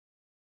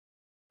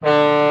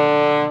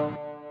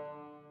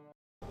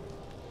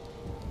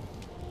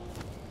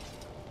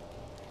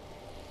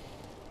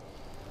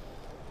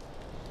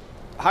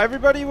Hi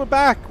everybody, we're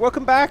back.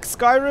 Welcome back,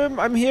 Skyrim.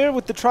 I'm here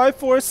with the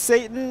Triforce,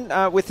 Satan,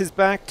 with his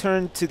back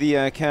turned to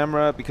the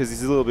camera because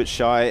he's a little bit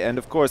shy, and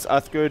of course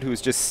Uthgerd,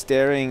 who's just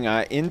staring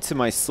into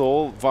my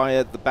soul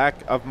via the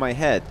back of my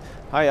head.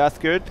 Hi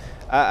Uthgerd.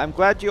 I'm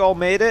glad you all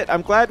made it.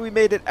 I'm glad we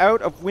made it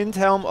out of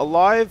Windhelm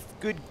alive.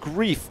 Good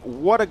grief,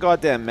 what a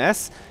goddamn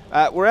mess.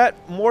 We're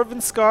at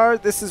Morvenskar.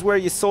 This is where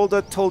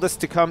Ysolda told us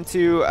to come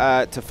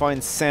to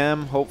find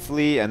Sam,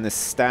 hopefully, and this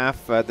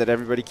staff that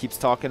everybody keeps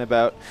talking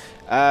about.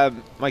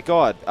 My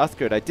god,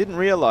 Uthgerd, I didn't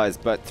realize,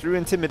 but through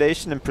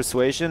intimidation and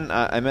persuasion,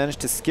 I managed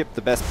to skip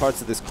the best parts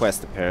of this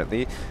quest,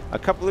 apparently. A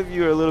couple of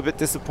you are a little bit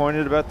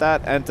disappointed about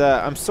that, and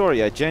I'm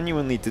sorry, I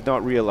genuinely did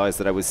not realize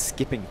that I was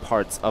skipping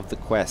parts of the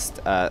quest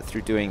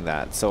through doing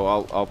that. So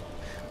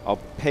I'll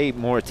pay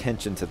more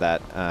attention to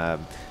that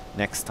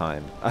next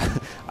time.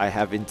 I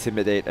have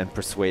intimidate and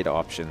persuade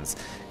options.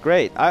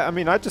 Great. I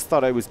mean, I just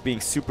thought I was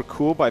being super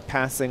cool by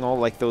passing all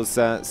like those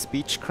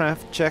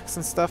speechcraft checks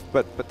and stuff,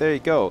 but there you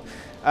go.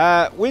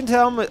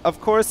 Windhelm, of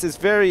course, is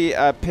very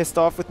pissed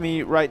off with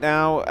me right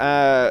now.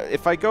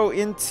 If I go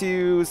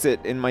into,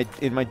 in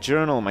my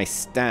journal, my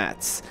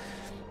stats,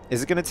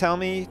 is it going to tell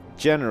me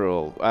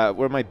general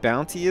where my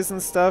bounty is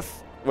and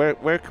stuff?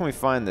 Where can we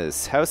find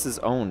this? House is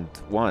owned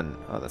 1.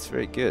 Oh, that's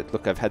very good.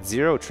 Look, I've had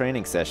 0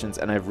 training sessions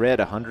and I've read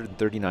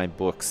 139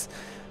 books.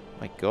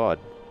 My god,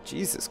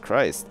 Jesus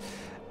Christ.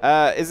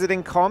 Is it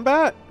in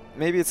combat?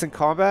 Maybe it's in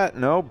combat?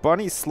 No.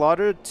 Bunny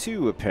slaughtered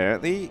 2,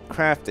 apparently.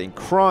 Crafting.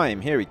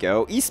 Crime. Here we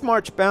go. East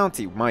March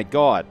bounty. My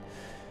god.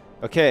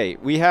 Okay,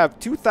 we have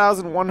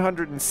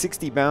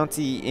 2,160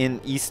 bounty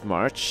in East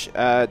March.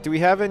 Do we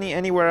have any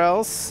anywhere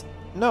else?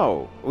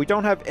 No. We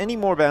don't have any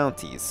more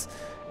bounties,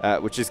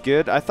 which is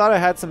good. I thought I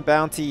had some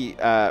bounty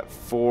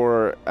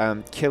for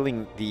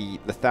killing the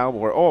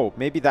Thalmor. Oh,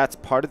 maybe that's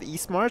part of the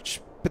East March?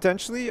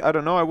 Potentially? I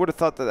don't know. I would have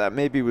thought that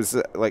maybe was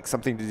like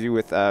something to do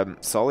with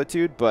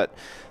Solitude, but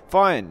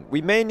fine.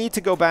 We may need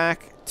to go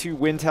back to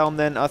Windhelm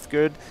then,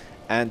 Uthgerd,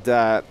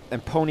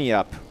 and pony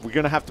up. We're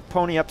going to have to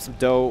pony up some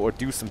dough or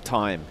do some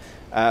time.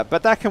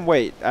 But that can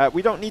wait.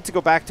 We don't need to go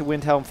back to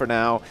Windhelm for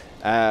now.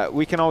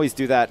 We can always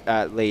do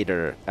that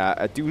later.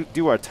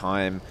 Do our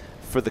time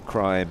for the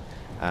crime.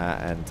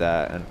 And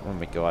oh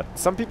my god,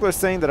 some people are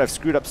saying that I've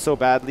screwed up so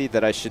badly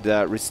that I should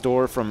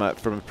restore from a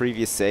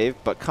previous save,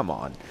 but come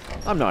on,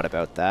 I'm not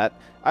about that.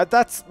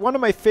 That's one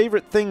of my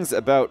favorite things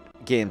about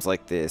games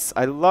like this.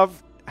 I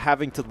love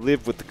having to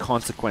live with the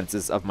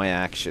consequences of my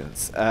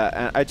actions,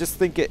 and I just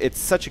think it's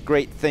such a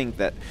great thing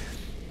that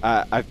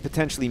I've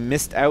potentially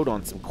missed out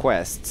on some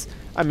quests.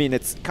 I mean,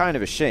 it's kind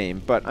of a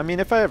shame, but I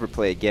mean, if I ever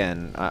play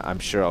again, I'm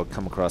sure I'll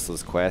come across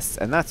those quests,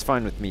 and that's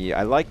fine with me.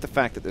 I like the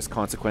fact that there's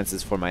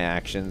consequences for my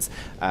actions,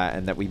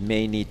 and that we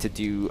may need to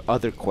do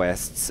other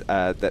quests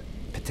that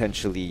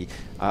potentially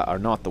are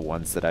not the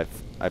ones that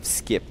I've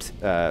skipped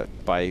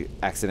by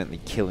accidentally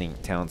killing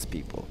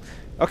townspeople.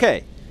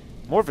 Okay,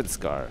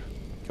 Morvenskar.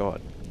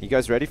 God, you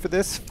guys ready for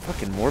this?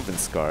 Fucking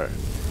Morvenskar.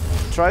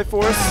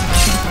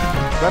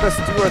 Triforce. Let us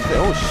do our thing.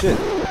 Oh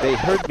shit! They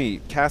heard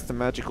me cast a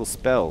magical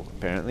spell.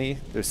 Apparently,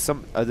 there's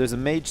a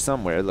mage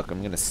somewhere. Look,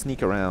 I'm gonna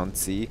sneak around.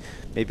 See,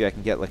 maybe I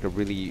can get like a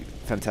really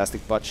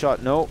fantastic butt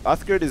shot. No,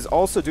 Uthgerd is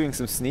also doing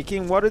some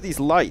sneaking. What are these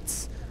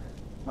lights?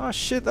 Oh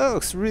shit! That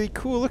looks really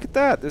cool. Look at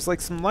that. There's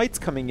like some lights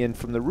coming in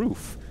from the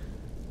roof.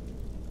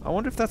 I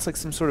wonder if that's like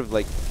some sort of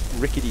like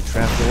rickety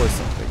trapdoor or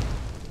something.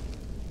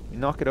 You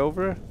knock it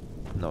over?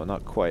 No,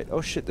 not quite. Oh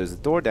shit! There's a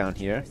door down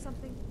here.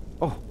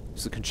 Oh,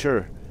 there's a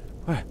conjurer.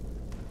 Where?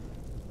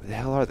 Where the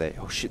hell are they?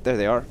 Oh shit, there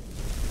they are.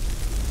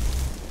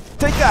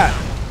 Take that!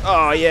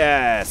 Oh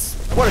yes!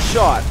 What a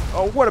shot!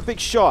 Oh, what a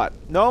big shot!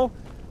 No?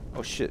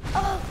 Oh shit.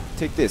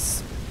 Take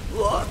this. There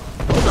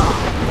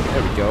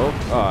we go.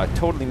 Oh, I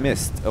totally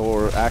missed.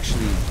 Or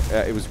actually,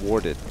 it was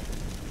warded.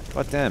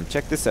 God damn,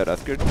 check this out,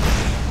 Uthgerd.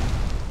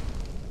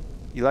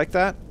 You like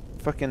that?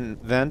 Fucking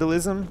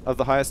vandalism of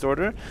the highest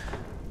order.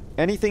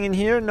 Anything in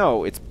here?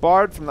 No, it's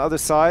barred from the other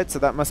side, so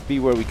that must be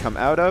where we come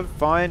out of.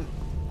 Fine.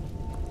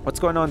 What's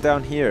going on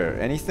down here?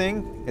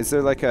 Anything? Is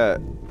there like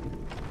a...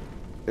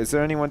 Is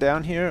there anyone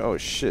down here? Oh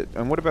shit.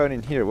 And what about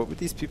in here? What were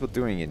these people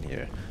doing in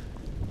here?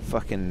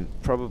 Fucking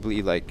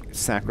probably like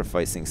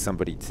sacrificing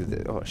somebody to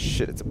the... Oh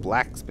shit, it's a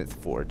blacksmith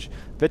forge.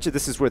 Betcha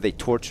this is where they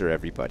torture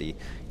everybody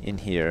in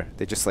here.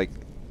 They just like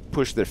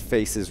push their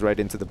faces right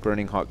into the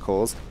burning hot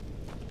coals.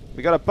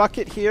 We got a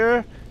bucket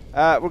here.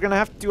 We're gonna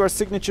have to do our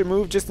signature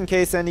move just in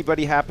case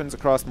anybody happens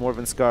across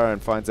Morvenskar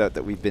and finds out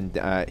that we've been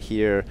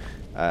here.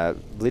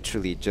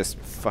 Literally just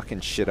fucking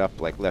shit up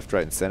like left,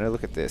 right, and center.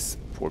 Look at this.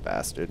 Poor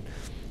bastard.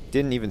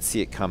 Didn't even see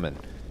it coming.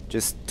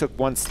 Just took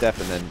one step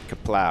and then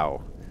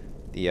kaplow.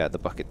 The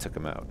bucket took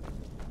him out.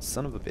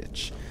 Son of a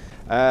bitch.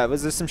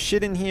 Was there some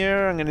shit in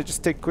here? I'm gonna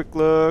just take a quick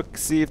look,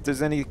 see if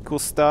there's any cool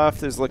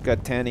stuff. There's like a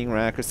tanning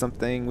rack or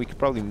something. We could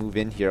probably move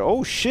in here.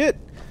 Oh shit!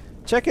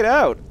 Check it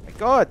out! My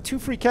god, 2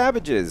 free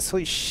cabbages!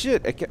 Holy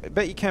shit! I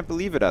bet you can't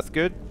believe it,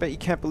 Uthgerd. Bet you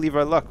can't believe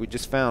our luck. We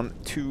just found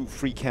 2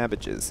 free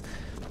cabbages.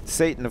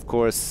 Satan, of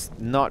course,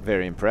 not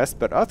very impressed,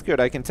 but Uthgard,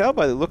 I can tell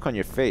by the look on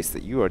your face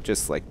that you are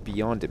just, like,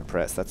 beyond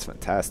impressed. That's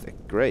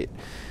fantastic. Great.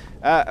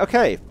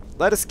 Okay,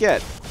 let us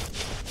get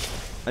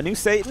a new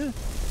Satan.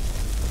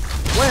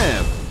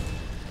 Wham!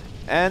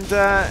 And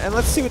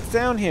let's see what's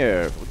down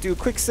here. We'll do a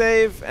quick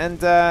save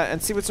and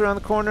see what's around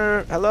the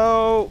corner.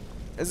 Hello?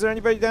 Is there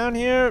anybody down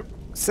here?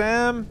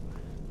 Sam?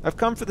 I've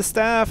come for the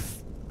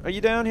staff. Are you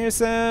down here,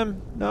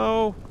 Sam?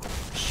 No?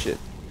 Shit.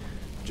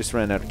 Just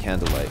ran out of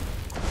candlelight.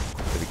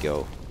 There we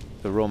go.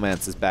 The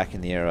romance is back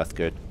in the air,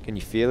 Uthgard. Can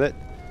you feel it?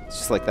 It's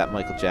just like that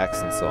Michael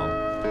Jackson song.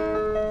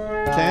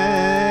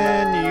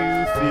 Can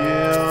you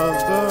feel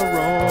the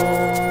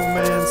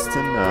romance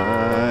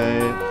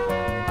tonight?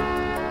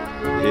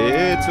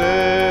 It's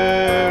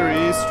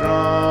very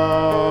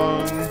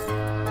strong.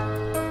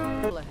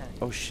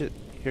 Oh shit,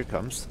 here it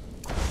comes.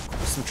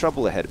 There's some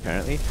trouble ahead,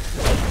 apparently.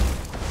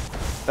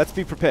 Let's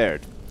be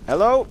prepared.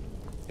 Hello?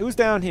 Who's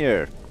down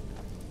here?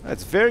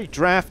 It's very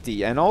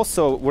drafty, and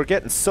also we're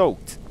getting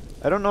soaked.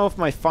 I don't know if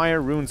my fire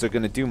runes are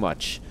going to do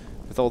much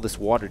with all this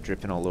water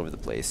dripping all over the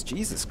place.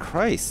 Jesus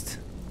Christ.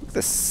 Look at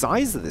the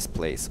size of this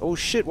place. Oh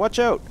shit, watch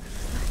out.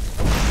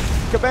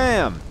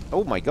 Kabam!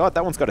 Oh my god,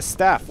 that one's got a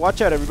staff.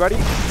 Watch out, everybody.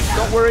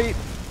 Don't worry,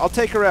 I'll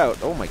take her out.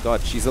 Oh my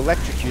god, she's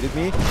electrocuted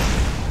me.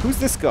 Who's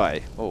this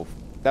guy? Oh,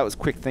 that was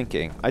quick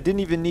thinking. I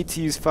didn't even need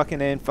to use fucking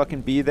A and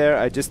fucking B there.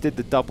 I just did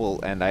the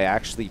double, and I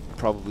actually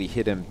probably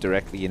hit him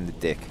directly in the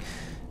dick.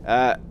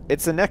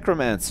 It's a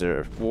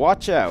necromancer.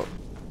 Watch out.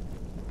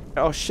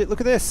 Oh shit, look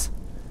at this.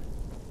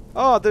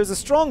 Oh, there's a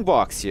strong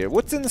box here.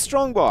 What's in the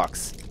strong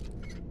box?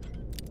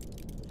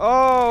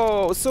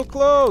 Oh, so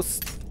close.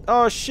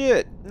 Oh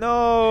shit.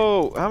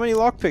 No. How many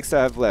lockpicks do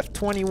I have left?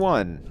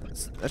 21.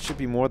 That should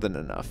be more than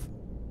enough.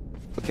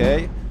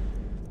 Okay.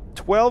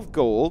 12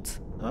 gold.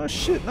 Oh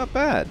shit, not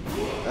bad.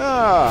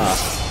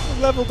 Ah,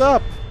 leveled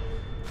up.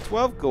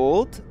 12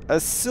 gold, a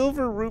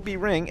silver ruby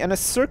ring, and a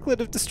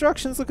circlet of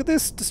destructions. Look at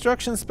this.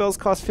 Destruction spells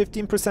cost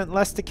 15%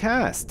 less to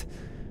cast.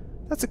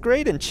 That's a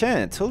great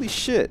enchant. Holy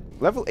shit.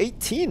 Level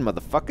 18,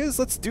 motherfuckers.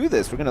 Let's do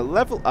this. We're gonna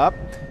level up.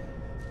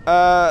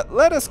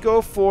 Let us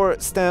go for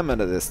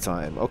stamina this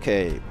time.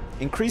 Okay.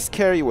 Increased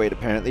carry weight,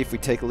 apparently, if we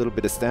take a little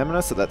bit of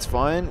stamina, so that's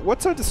fine.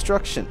 What's our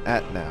destruction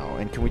at now?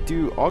 And can we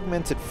do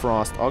augmented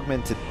frost,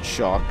 augmented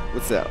shock?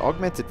 What's that?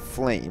 Augmented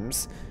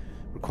flames.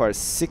 Requires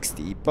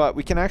 60, but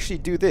we can actually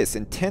do this.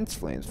 Intense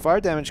flames. Fire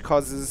damage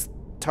causes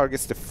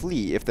targets to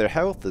flee if their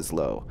health is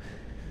low.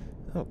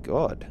 Oh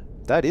god.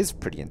 That is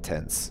pretty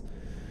intense.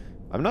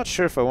 I'm not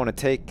sure if I want to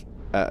take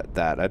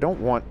that. I don't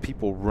want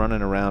people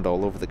running around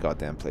all over the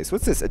goddamn place.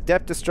 What's this?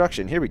 Adept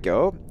Destruction. Here we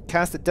go.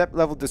 Cast adept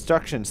level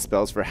destruction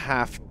spells for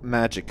half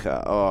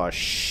magicka. Oh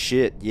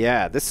shit.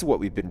 Yeah, this is what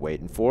we've been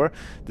waiting for.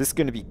 This is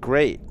going to be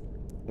great.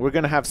 We're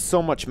going to have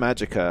so much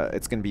magicka.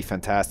 It's going to be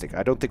fantastic.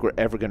 I don't think we're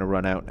ever going to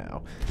run out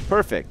now.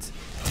 Perfect.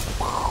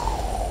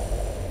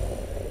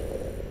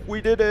 We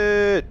did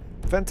it.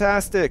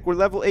 Fantastic. We're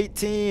level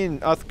 18.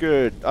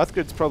 Uthgard.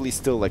 Uthgard's probably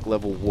still like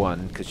level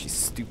 1 because she's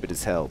stupid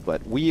as hell.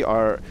 But we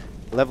are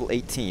level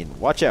 18.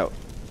 Watch out.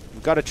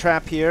 We've got a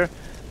trap here.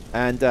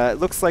 And it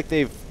looks like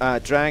they've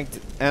dragged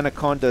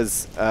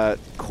Anaconda's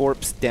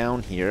corpse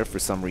down here for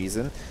some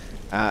reason.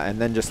 And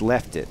then just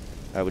left it.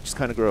 Which is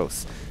kind of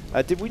gross.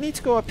 Did we need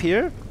to go up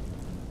here?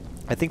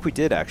 I think we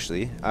did,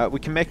 actually. We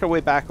can make our way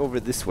back over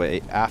this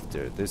way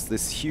after. There's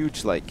this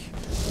huge, like,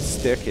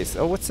 staircase.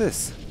 Oh, what's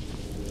this?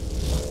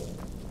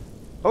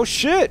 Oh,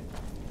 shit!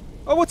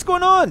 Oh, what's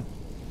going on?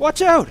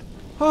 Watch out!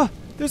 Huh,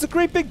 there's a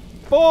great big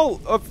ball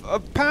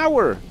of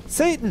power!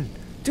 Satan,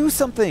 do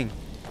something!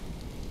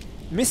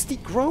 Misty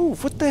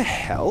Grove, what the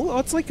hell? Oh,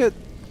 it's like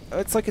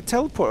a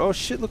teleport. Oh,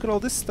 shit, look at all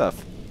this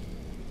stuff.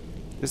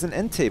 There's an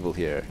end table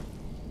here.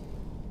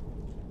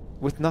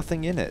 With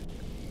nothing in it.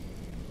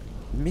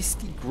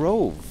 Misty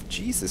Grove.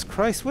 Jesus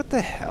Christ, what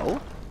the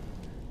hell?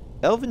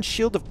 Elven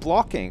Shield of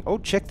Blocking. Oh,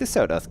 check this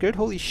out, Uthgard.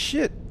 Holy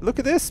shit. Look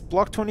at this.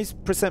 Block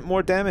 20%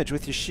 more damage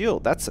with your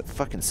shield. That's a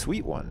fucking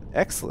sweet one.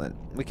 Excellent.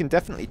 We can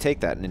definitely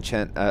take that and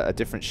enchant a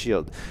different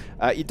shield.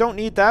 You don't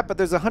need that, but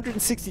there's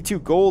 162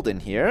 gold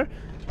in here.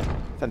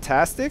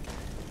 Fantastic.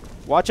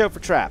 Watch out for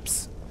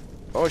traps.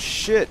 Oh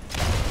shit.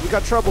 We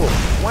got trouble.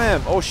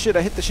 Wham. Oh shit,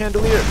 I hit the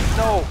chandelier.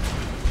 No.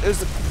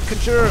 There's a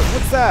conjurer.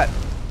 What's that?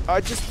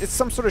 It's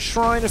some sort of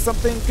shrine or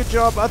something. Good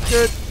job,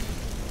 Uthgard.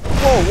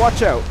 Whoa,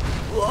 watch out.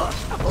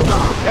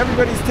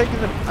 Everybody's taking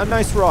a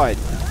nice ride.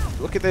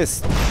 Look at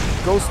this.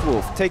 Ghost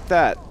Wolf, take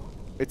that.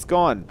 It's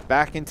gone.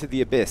 Back into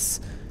the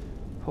abyss.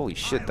 Holy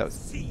shit, that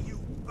was...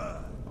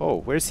 Oh,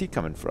 where's he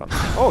coming from?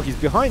 Oh, he's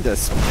behind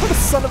us. What a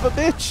son of a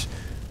bitch.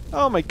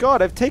 Oh my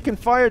god, I've taken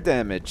fire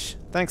damage.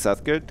 Thanks,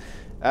 Uthgard.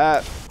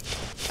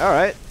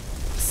 Alright.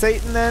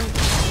 Satan, then.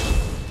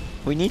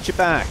 We need you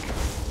back.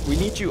 We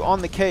need you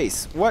on the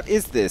case. What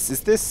is this?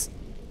 Is this...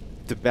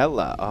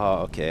 Debella?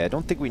 Oh, okay. I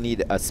don't think we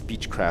need a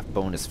speechcraft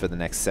bonus for the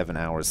next 7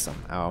 hours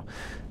somehow.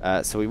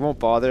 So we won't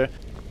bother.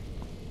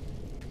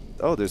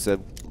 Oh, there's a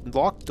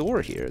locked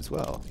door here as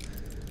well.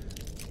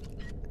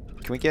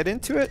 Can we get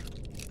into it?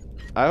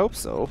 I hope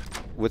so.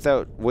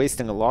 Without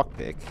wasting a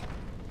lockpick.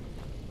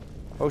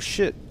 Oh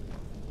shit.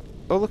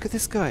 Oh, look at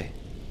this guy.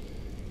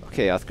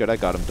 Okay, Uthgard, I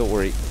got him. Don't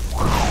worry.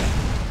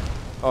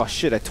 Oh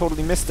shit, I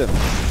totally missed him.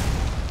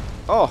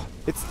 Oh,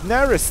 it's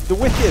Neris, the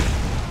Wicked.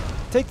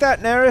 Take that,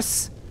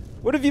 Neris.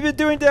 What have you been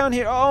doing down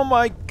here? Oh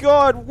my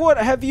god, what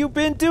have you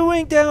been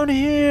doing down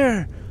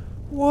here?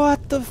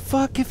 What the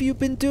fuck have you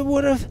been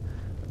doing?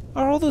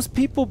 Are all those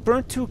people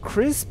burnt to a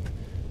crisp?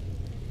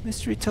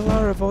 Mystery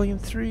Talara Volume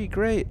 3,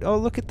 great. Oh,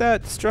 look at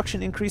that.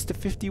 Destruction increased to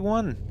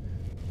 51.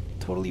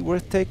 Totally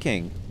worth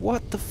taking.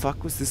 What the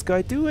fuck was this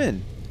guy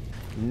doing?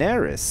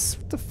 Neris,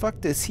 what the fuck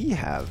does he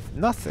have?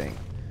 Nothing.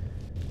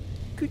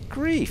 Good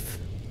grief.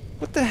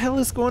 What the hell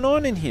is going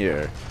on in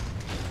here?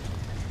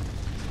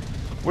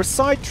 We're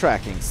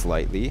sidetracking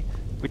slightly.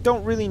 We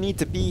don't really need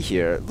to be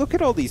here. Look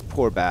at all these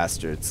poor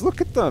bastards.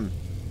 Look at them.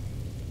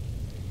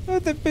 Oh,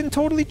 they've been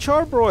totally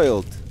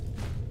charbroiled.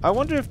 I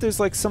wonder if there's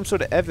like some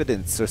sort of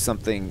evidence or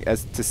something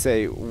as to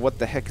say what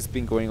the heck has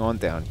been going on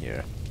down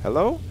here.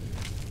 Hello?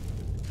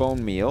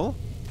 Bone meal.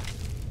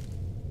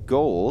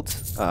 Gold.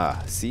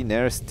 Ah, see,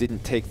 Neris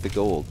didn't take the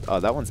gold. Oh,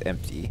 that one's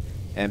empty.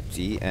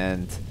 Empty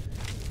and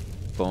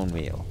bone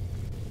meal.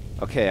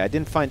 Okay, I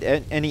didn't find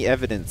any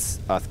evidence,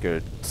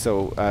 Uthgard.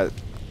 So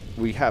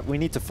we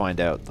need to find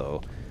out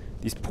though.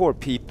 These poor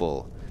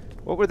people.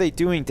 What were they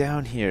doing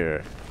down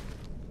here?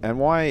 And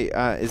why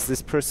is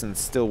this person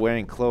still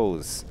wearing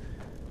clothes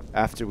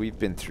after we've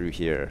been through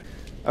here?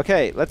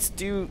 Okay, let's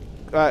do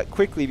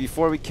quickly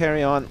before we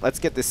carry on. Let's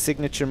get this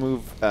signature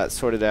move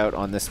sorted out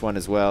on this one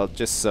as well,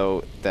 just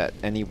so that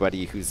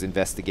anybody who's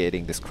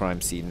investigating this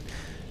crime scene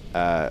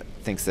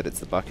thinks that it's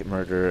the bucket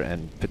murder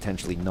and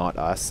potentially not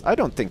us. I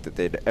don't think that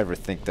they'd ever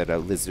think that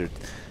a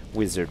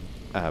wizard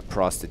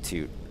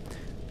prostitute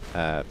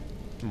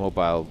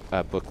mobile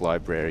book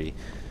library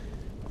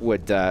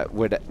would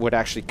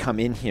actually come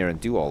in here and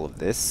do all of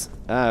this.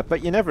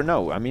 But you never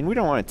know. I mean, we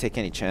don't want to take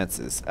any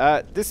chances.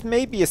 This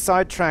may be a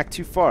sidetrack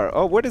too far.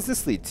 Oh, where does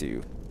this lead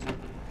to?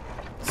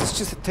 Does this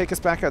just take us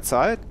back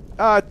outside?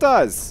 It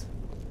does.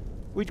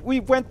 We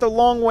went the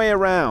long way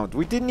around.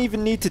 We didn't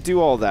even need to do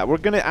all that. We're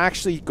going to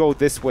actually go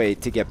this way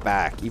to get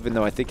back, even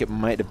though I think it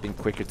might have been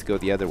quicker to go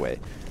the other way.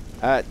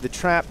 The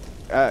trap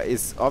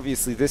is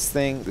obviously this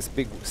thing, this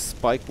big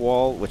spike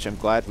wall, which I'm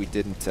glad we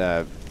didn't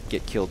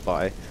get killed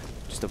by.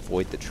 Just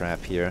avoid the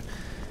trap here.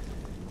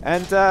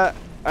 And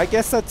I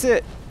guess that's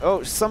it.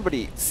 Oh,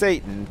 somebody,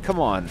 Satan, come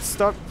on,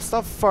 stop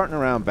farting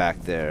around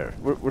back there.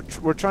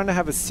 We're trying to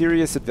have a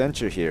serious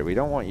adventure here. We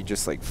don't want you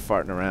just like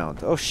farting around.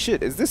 Oh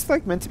shit, is this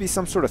like meant to be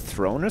some sort of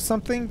throne or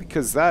something?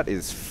 Because that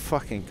is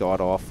fucking god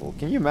awful.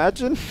 Can you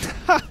imagine?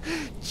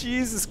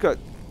 Jesus Christ,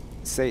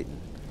 Satan.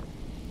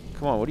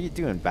 Come on, what are you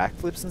doing?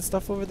 Backflips and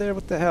stuff over there?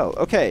 What the hell?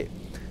 Okay,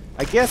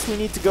 I guess we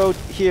need to go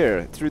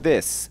here through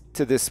this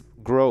to this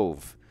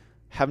grove.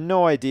 Have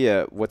no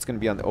idea what's going to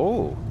be on the...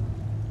 Oh!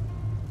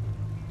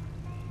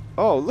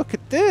 Oh, look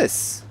at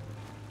this!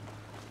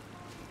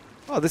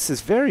 Oh, this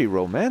is very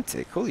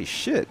romantic. Holy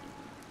shit.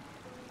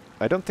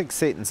 I don't think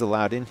Satan's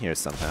allowed in here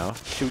somehow.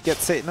 Should we get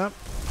Satan up?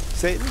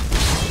 Satan?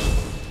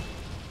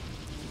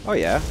 Oh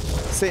yeah.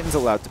 Satan's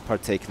allowed to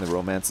partake in the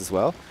romance as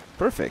well.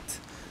 Perfect.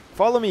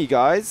 Follow me,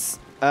 guys.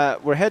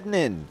 We're heading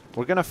in.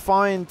 We're going to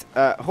find...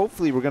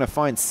 hopefully we're going to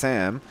find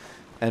Sam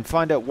and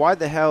find out why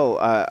the hell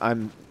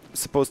I'm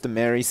supposed to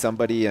marry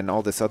somebody and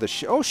all this other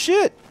shit. Oh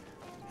shit!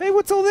 Hey,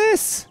 what's all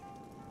this?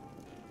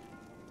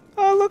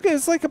 Oh look,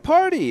 it's like a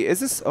party. Is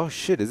this... Oh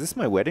shit, is this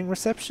my wedding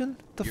reception?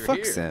 What the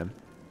fuck, Sam?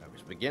 I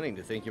was beginning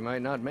to think you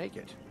might not make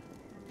it.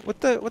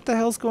 What the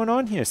hell's going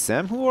on here,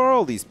 Sam? Who are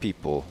all these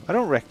people? I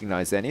don't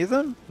recognize any of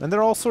them, and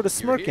they're all sort of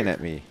smirking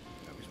at me.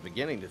 I was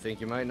beginning to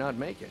think you might not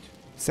make it.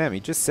 Sam, you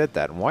just said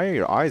that, and why are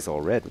your eyes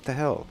all red? What the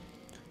hell?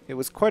 It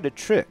was quite a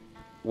trip.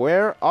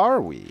 Where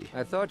are we?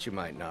 I thought you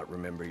might not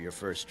remember your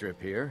first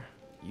trip here.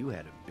 You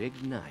had a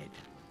big night.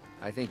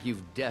 I think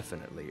you've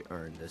definitely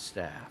earned the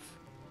staff.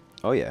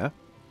 Oh yeah?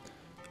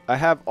 I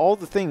have all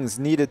the things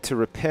needed to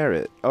repair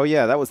it. Oh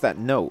yeah, that was that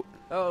note.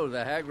 Oh,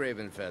 the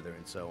Hagraven feather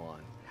and so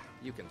on.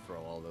 You can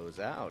throw all those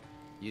out.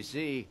 You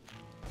see...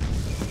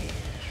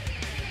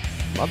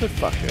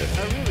 Motherfucker.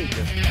 I really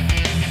just...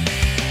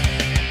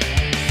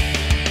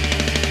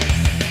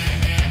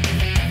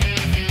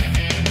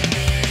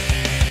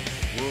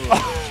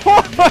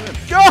 Oh my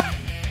god!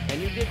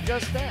 And you did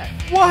just that.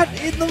 What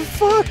in the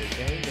fuck?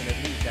 In at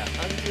least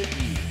 100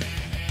 years.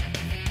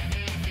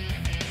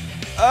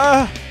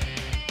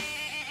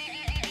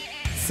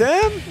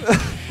 Sam?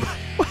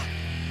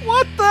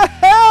 What the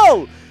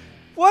hell?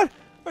 What?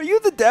 Are you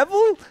the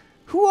devil?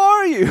 Who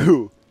are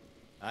you?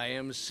 I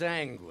am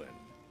Sanguine,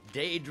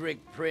 Daedric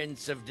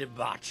Prince of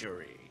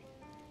Debauchery.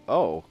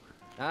 Oh.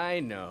 I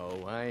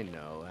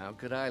know. How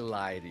could I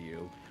lie to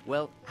you?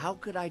 Well, how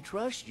could I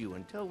trust you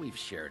until we've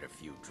shared a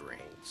few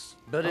drinks?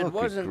 But it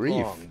wasn't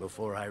long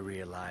before I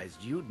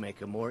realized you'd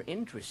make a more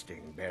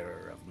interesting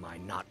bearer of my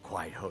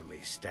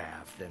not-quite-holy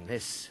staff than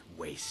this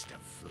waste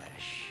of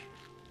flesh.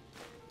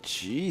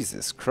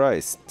 Jesus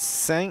Christ.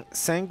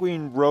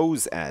 Sanguine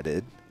Rose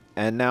added.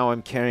 and now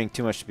I'm carrying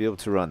too much to be able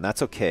to run.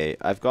 That's okay.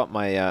 I've got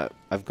my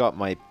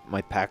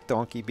pack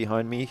donkey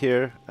behind me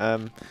here.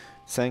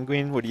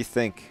 Sanguine, what do you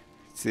think?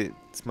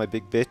 It's my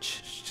big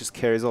bitch. She just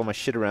carries all my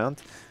shit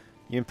around.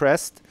 You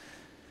impressed?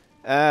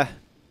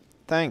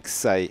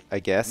 Thanks, I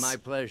guess. My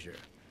pleasure.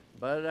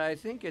 But I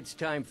think it's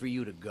time for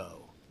you to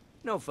go.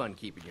 No fun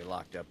keeping you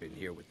locked up in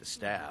here with the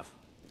staff.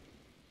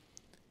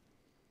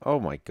 Oh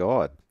my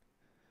god.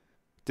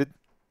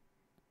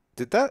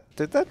 Did that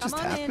just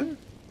happen? In.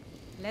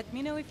 Let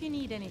me know if you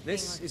need anything.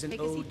 This is an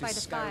ode to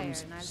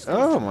Skyrim's.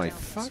 Oh my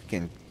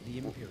fucking...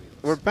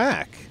 We're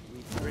back.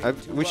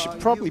 We should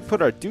probably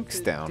put our dukes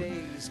down.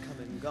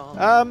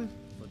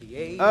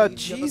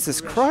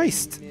 Jesus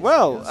Christ.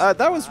 Well,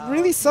 that was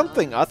really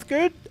something,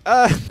 Uthgerd.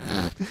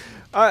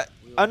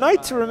 A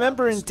night to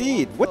remember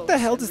indeed. What the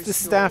hell does this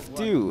staff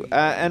do?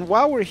 And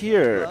while we're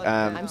here,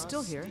 I'm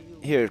still here.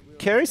 Here,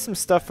 carry some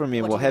stuff for me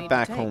and we'll head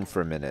back home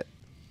for a minute.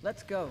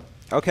 Let's go.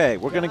 Okay,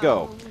 we're gonna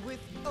go.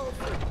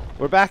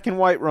 We're back in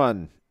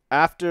Whiterun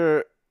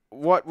after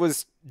what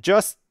was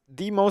just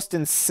the most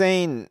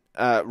insane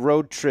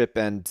road trip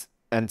and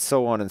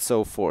so on and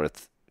so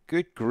forth.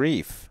 Good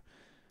grief.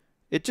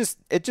 It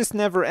just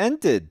never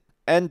ended.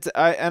 And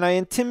I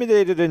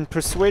intimidated and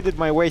persuaded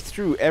my way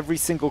through every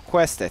single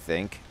quest, I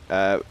think,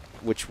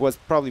 which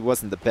probably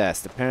wasn't the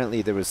best.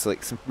 Apparently there was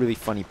like some really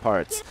funny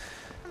parts.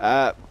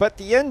 But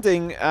the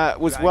ending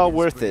was well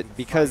worth it,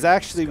 because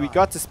actually we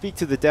got to speak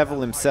to the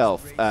devil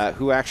himself,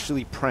 who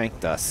actually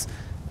pranked us.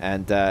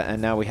 And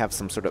now we have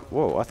some sort of...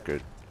 Whoa,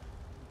 Uthgerd.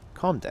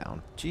 Calm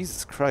down.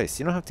 Jesus Christ,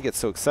 you don't have to get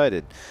so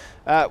excited.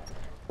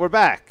 We're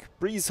back.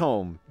 Breeze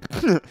home.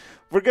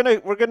 We're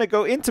gonna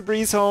go into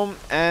Breeze home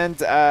and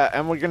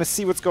we're gonna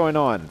see what's going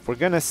on. We're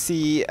gonna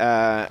see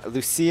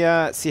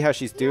Lucia, see how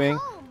she's doing.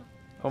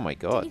 Oh my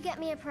god. Did you get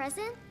me a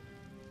present?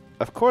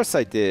 Of course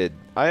I did.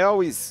 I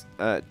always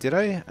did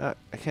I?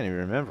 I can't even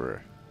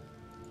remember.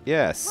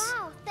 Yes.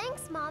 Wow,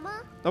 thanks,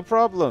 Mama. No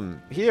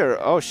problem. Here.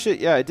 Oh shit,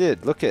 yeah, I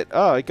did. Look at.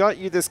 Oh, I got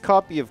you this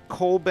copy of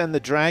Kolben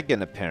the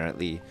Dragon,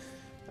 apparently.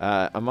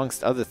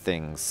 Amongst other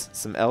things.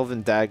 Some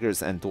elven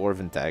daggers and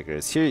dwarven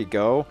daggers. Here you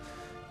go.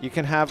 You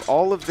can have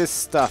all of this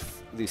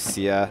stuff,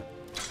 Lucia.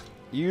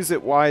 Use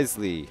it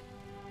wisely.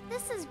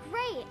 This is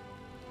great.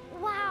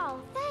 Wow,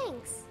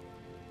 thanks.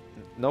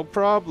 No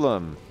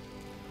problem.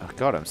 Oh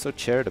god, I'm so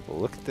charitable.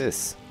 Look at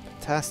this.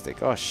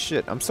 Fantastic. Oh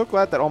shit. I'm so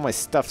glad that all my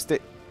stuff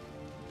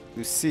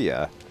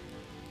Lucia.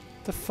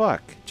 What the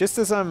fuck? Just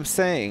as I'm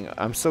saying,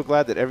 I'm so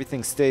glad that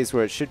everything stays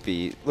where it should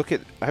be. Look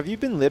at... Have you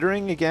been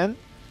littering again?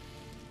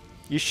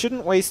 You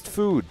shouldn't waste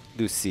food,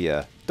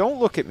 Lucia. Don't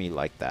look at me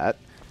like that.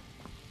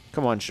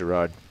 Come on,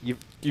 Gerard.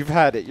 You've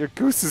had it. Your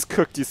goose is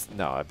cooked.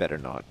 No, I better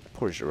not.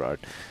 Poor Gerard.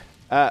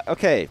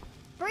 Okay.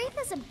 Braith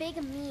is a big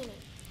meanie.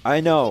 I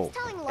know.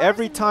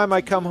 Every time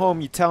I come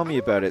home, you tell me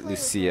about it,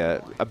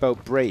 Lucia.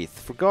 About Braith.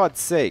 For God's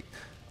sake.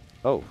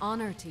 Oh.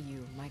 Honor to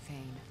you, my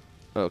Thane.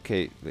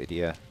 Okay,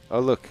 Lydia. Oh,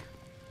 look.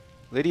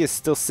 Lydia's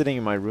still sitting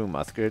in my room,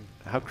 Uthgerd.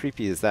 How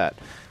creepy is that?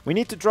 We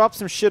need to drop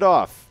some shit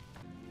off.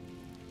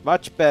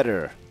 Much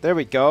better. There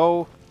we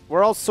go.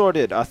 We're all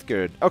sorted,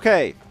 Uthgerd.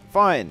 Okay,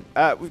 fine.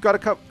 We've got a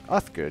cup.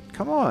 Uthgerd,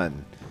 come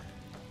on.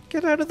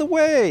 Get out of the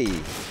way.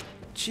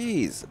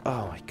 Jeez.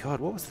 Oh my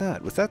god, what was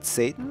that? Was that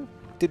Satan?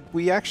 Did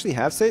we actually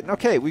have Satan?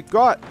 Okay, we've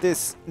got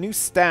this new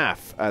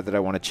staff that I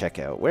want to check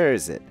out. Where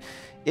is it?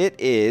 It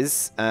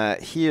is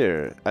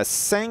here. A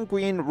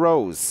Sanguine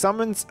Rose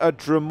summons a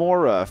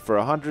Dremora for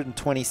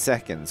 120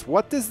 seconds.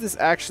 What does this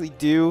actually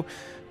do?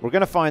 We're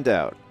going to find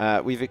out.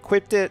 We've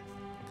equipped it.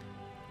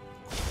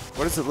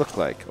 What does it look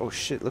like? Oh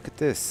shit, look at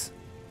this.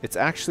 It's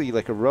actually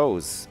like a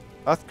rose.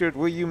 Uthgerd,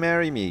 will you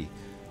marry me?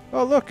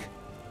 Oh look.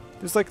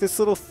 There's like this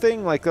little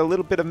thing, like a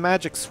little bit of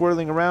magic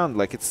swirling around,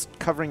 like it's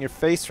covering your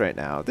face right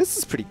now. This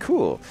is pretty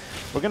cool.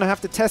 We're going to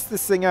have to test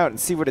this thing out and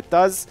see what it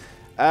does.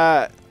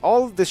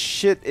 All of this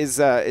shit is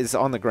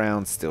on the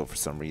ground still for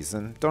some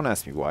reason. Don't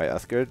ask me why,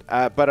 Uthgerd.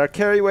 But our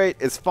carry weight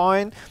is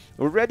fine.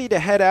 We're ready to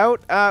head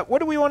out. What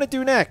do we want to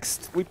do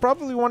next? We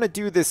probably want to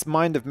do this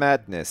Mind of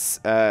Madness.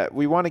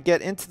 We want to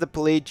get into the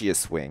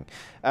Pelagius wing.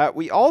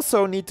 We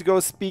also need to go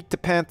speak to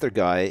Panther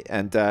Guy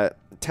and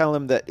tell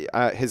him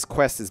that his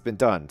quest has been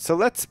done. So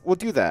we'll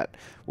do that.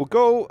 We'll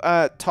go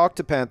talk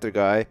to Panther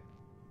Guy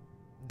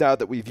now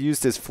that we've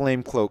used his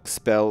Flame Cloak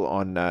spell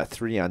on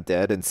 3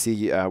 undead and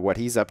see what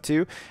he's up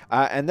to.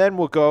 And then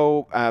we'll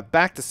go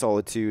back to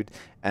Solitude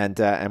and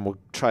we'll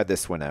try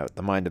this one out,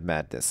 the Mind of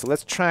Madness. So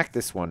let's track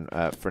this one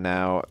for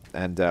now,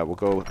 and we'll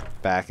go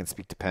back and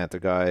speak to Panther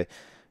Guy.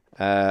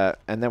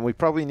 And then we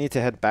probably need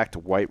to head back to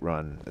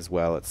Whiterun as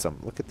well at some...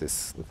 Look at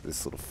this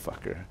little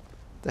fucker.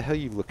 What the hell are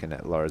you looking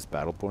at, Lars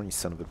Battleborn, you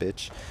son of a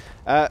bitch?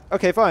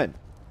 Okay, fine.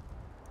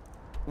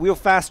 We'll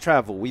fast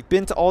travel. We've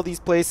been to all these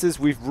places.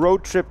 We've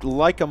road tripped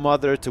like a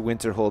mother to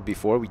Winterhold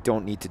before. We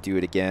don't need to do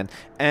it again.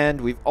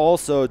 And we've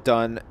also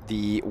done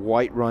the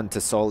Whiterun to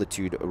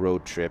Solitude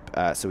road trip,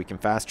 so we can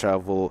fast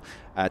travel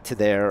to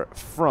there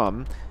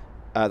from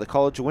the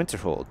College of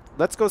Winterhold.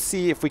 Let's go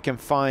see if we can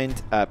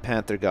find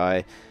Panther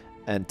Guy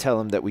and tell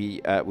him that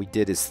we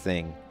did his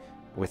thing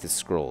with his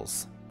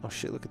scrolls. Oh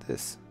shit, look at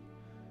this.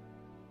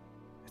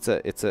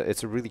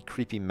 It's a really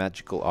creepy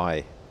magical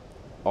eye.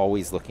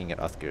 Always looking at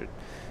Uthgerd.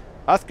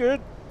 Uthgerd!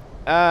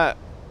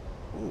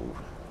 Ooh.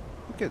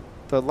 Look at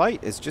the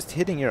light is just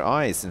hitting your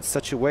eyes in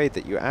such a way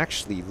that you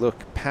actually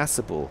look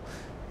passable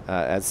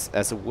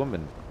as a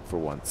woman for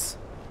once.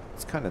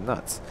 It's kind of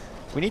nuts.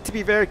 We need to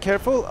be very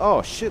careful.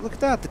 Oh shit, look at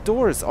that. The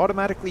door is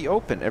automatically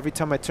open every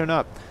time I turn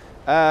up.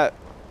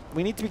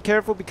 We need to be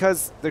careful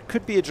because there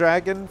could be a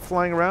dragon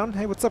flying around.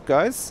 Hey, what's up,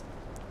 guys?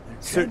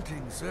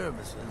 Enchanting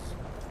services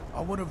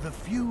are one of the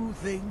few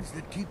things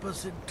that keep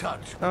us in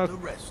touch with the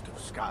rest of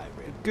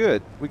Skyrim.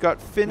 Good. We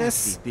got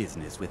Finis. Nasty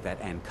business with that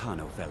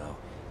Ancano fellow.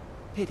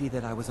 Pity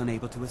that I was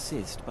unable to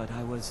assist, but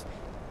I was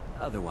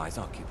otherwise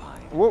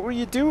occupied. What were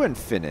you doing,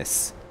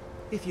 Finis?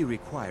 If you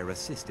require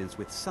assistance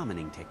with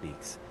summoning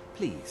techniques,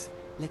 please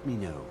let me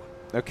know.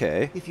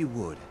 Okay. If you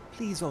would,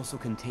 please also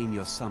contain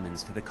your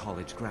summons to the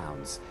college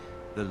grounds.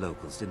 The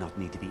locals do not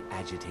need to be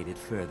agitated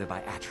further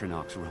by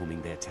Atronachs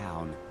roaming their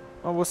town.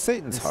 Oh, well,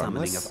 Satan's the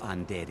harmless.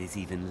 Summoning of undead is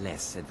even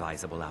less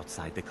advisable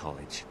outside the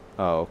college.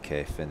 Oh,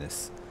 okay,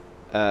 Finis.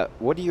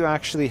 What do you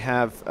actually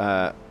have?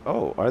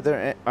 Oh, are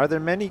there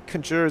many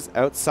conjurers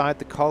outside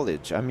the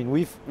college? I mean,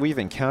 we've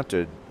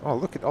encountered. Oh,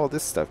 look at all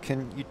this stuff.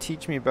 Can you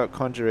teach me about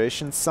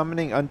conjuration?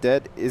 Summoning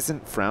undead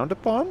isn't frowned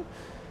upon?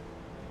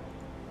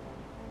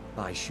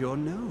 I sure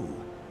know.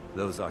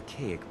 Those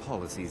archaic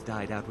policies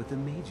died out with the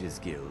Mages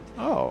Guild.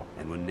 Oh.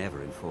 And were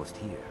never enforced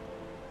here.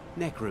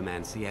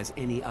 Necromancy, as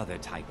any other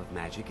type of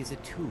magic, is a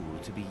tool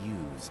to be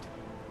used.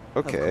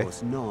 Okay. Of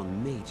course,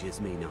 non-mages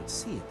may not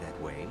see it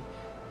that way,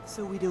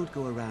 so we don't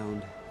go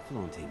around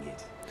flaunting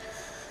it.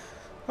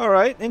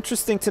 Alright,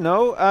 interesting to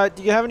know.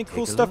 Do you have any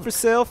cool stuff look. for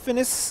sale,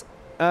 Finis?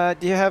 Do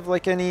you have,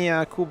 like, any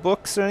cool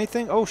books or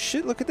anything? Oh,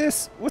 shit, look at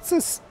this. What's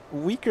this?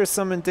 Weaker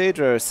summoned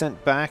Daedra are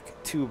sent back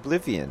to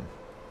Oblivion.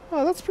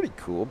 Oh, that's pretty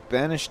cool.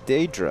 Banished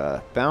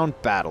Daedra. Bound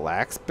Battle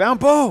Axe. Bound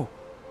Bow!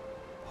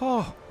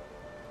 Oh,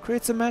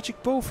 creates a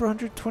magic bow for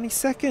 120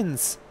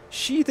 seconds.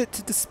 Sheath it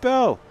to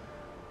dispel.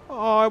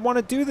 Oh, I want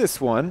to do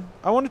this one.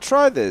 I want to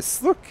try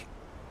this. Look.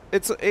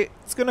 It's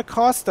going to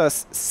cost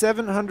us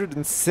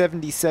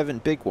 777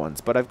 big ones,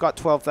 but I've got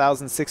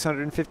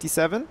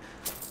 12,657.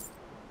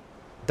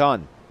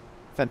 Done.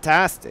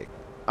 Fantastic.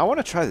 I want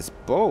to try this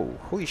bow.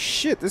 Holy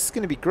shit, this is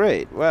going to be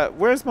great.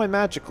 Where's my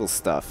magical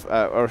stuff?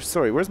 Or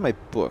sorry, where's my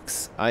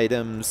books?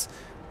 Items,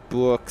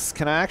 books.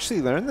 Can I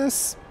actually learn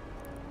this?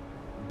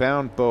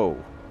 Bound bow.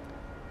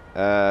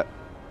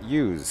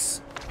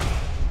 Use.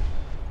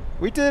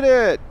 We did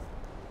it!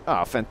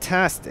 Oh,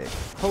 fantastic.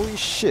 Holy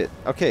shit.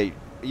 Okay,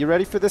 you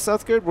ready for this,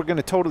 Uthgerd? We're going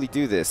to totally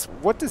do this.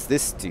 What does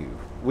this do?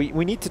 We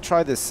need to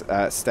try this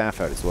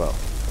staff out as well.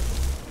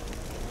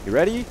 You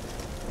ready?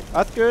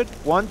 Uthgerd,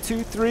 1,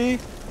 2, 3.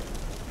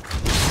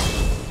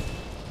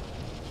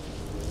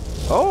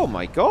 Oh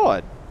my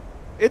god.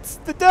 It's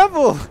the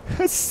devil.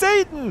 It's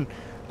Satan.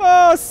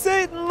 Oh,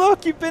 Satan,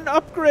 look, you've been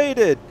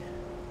upgraded.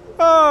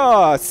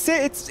 Oh, it's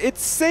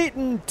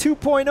Satan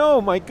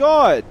 2.0. My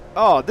god.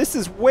 Oh, this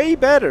is way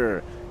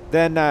better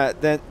than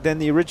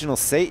the original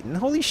Satan.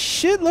 Holy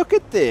shit, look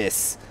at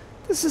this.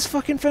 This is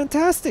fucking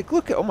fantastic.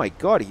 Look at, oh my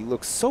god, he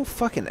looks so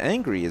fucking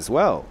angry as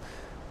well.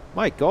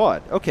 My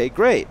god. Okay,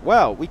 great.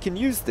 Well, we can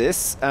use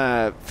this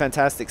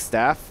fantastic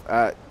staff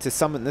to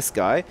summon this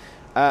guy.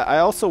 I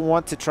also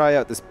want to try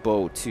out this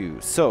bow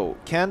too. So,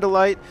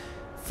 Candlelight,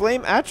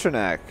 Flame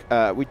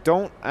Atronach. We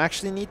don't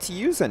actually need to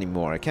use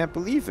anymore. I can't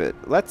believe it.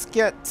 Let's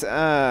get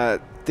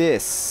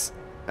this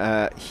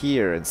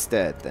here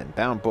instead then.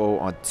 Bound Bow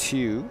on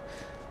 2.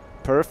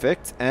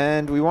 Perfect.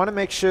 And we want to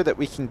make sure that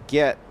we can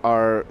get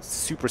our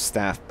super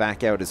staff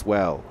back out as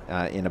well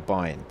in a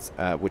bind,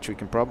 which we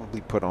can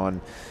probably put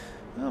on.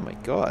 Oh my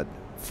god.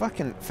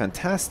 Fucking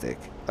fantastic.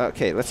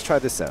 Okay, let's try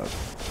this out.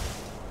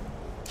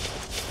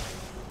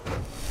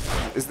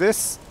 Is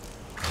this?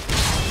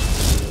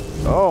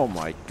 Oh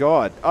my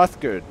god.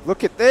 Uthgerd,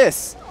 look at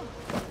this.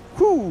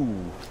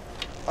 Whoo.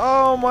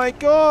 Oh my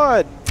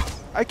god.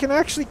 I can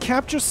actually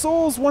capture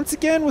souls once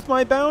again with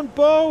my bound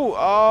bow.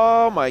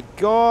 Oh my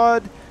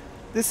god.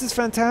 This is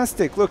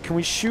fantastic. Look, can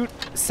we shoot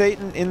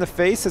Satan in the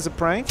face as a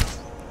prank?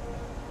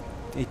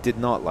 He did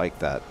not like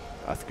that,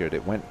 Uthgerd.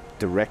 It went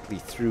directly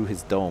through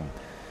his dome.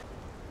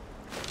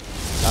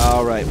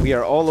 Alright, we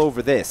are all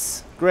over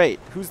this. Great.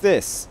 Who's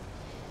this?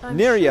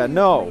 Neria,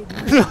 no.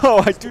 No,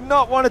 I do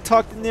not want to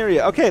talk to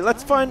Neria. Okay,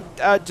 let's find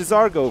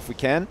Jazargo if we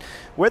can.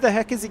 Where the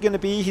heck is he going to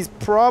be? He's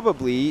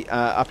probably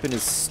up in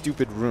his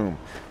stupid room,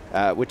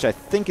 which I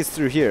think is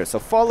through here. So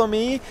follow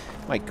me.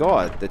 My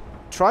god, the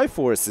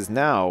Triforce is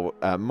now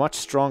much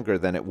stronger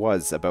than it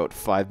was about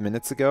 5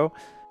 minutes ago.